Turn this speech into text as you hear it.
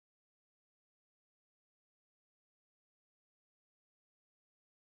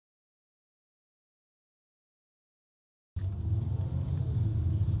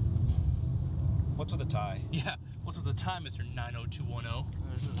What's with a tie? Yeah, what's with the tie, Mr. 90210?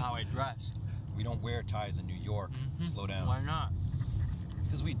 This is how I dress. We don't wear ties in New York. Slow down. Why not?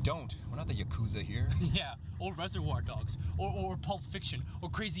 Because we don't. We're not the Yakuza here. Yeah, or Reservoir Dogs, or Pulp Fiction, or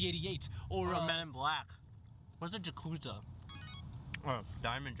Crazy 88, or Men in Black. What's a Yakuza? Oh,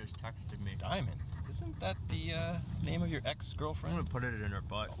 Diamond just texted me. Diamond? Isn't that the name of your ex-girlfriend? I'm gonna put it in her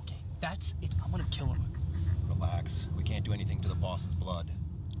butt. Okay, that's it. I'm gonna kill him. Relax. We can't do anything to the boss's blood.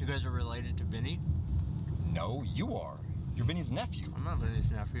 You guys are related to Vinny? No, you are. You're Vinny's nephew. I'm not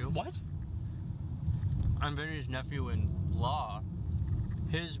Vinny's nephew. What? I'm Vinny's nephew in law.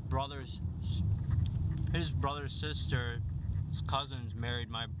 His brother's sister's cousins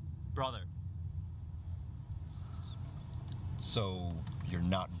married my brother. So, you're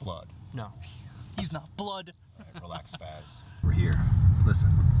not blood. No. He's not blood. All right, relax, Spaz. We're here.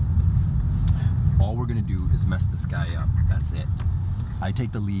 Listen. All we're gonna do is mess this guy up. That's it. I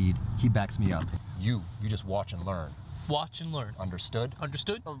take the lead. He backs me up. You just watch and learn. Watch and learn. Understood?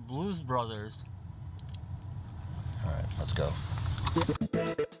 Understood? The Blues Brothers. All right, let's go.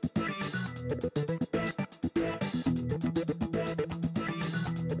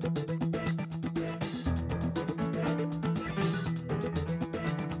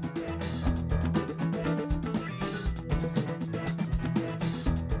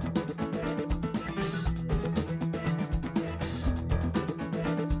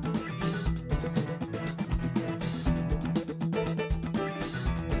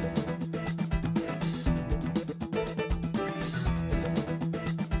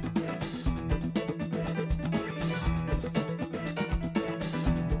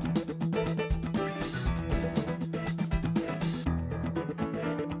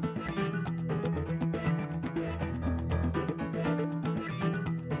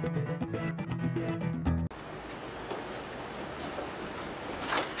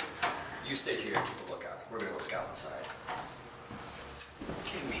 You stay here and keep a lookout. We're gonna go scout inside.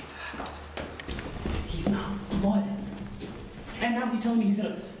 Give me that. He's not blood. And now he's telling me he's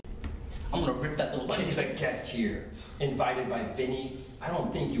gonna... I'm gonna rip that little He's a guest here, invited by Vinny. I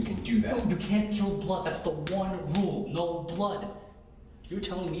don't think you can do that. No, you can't kill blood. That's the one rule. No blood. You're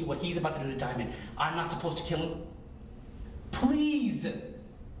telling me what he's about to do to Diamond. I'm not supposed to kill him? Please!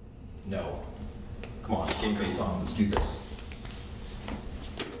 No. Come on, game face on. Let's do this.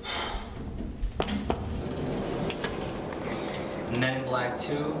 Men in Black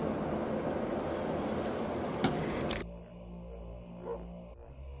 2.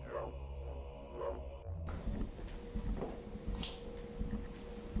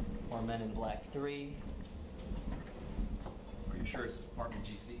 Or Men in Black 3. Are you sure it's apartment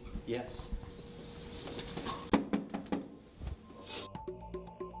GC? Yes.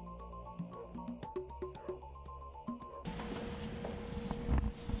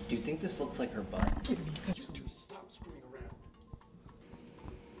 Do you think this looks like her butt? Stop screwing around.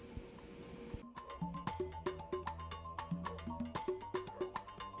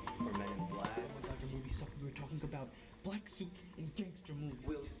 Or Men in Black? Oh my god, your movie sucked. We were talking about black suits and gangster movies.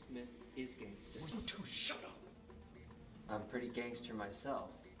 Will Smith is gangster. Will you two shut up? I'm pretty gangster myself.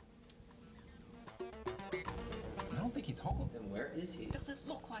 I don't think he's home. Then where is he? Does it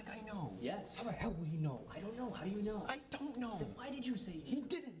look like I know? Yes. How the hell will he know? I don't know. How do you know? I don't know. Then why did you say He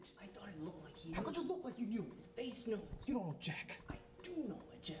didn't. I thought it looked like he knew. How could you look like you knew? His face knows. You don't know Jack. I do know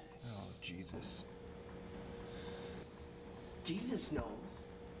a Jack. Oh, Jesus. Jesus knows.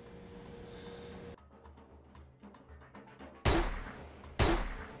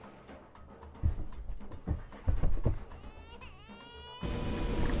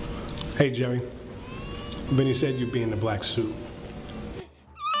 Hey, Jerry. Vinny said you'd be in the black suit.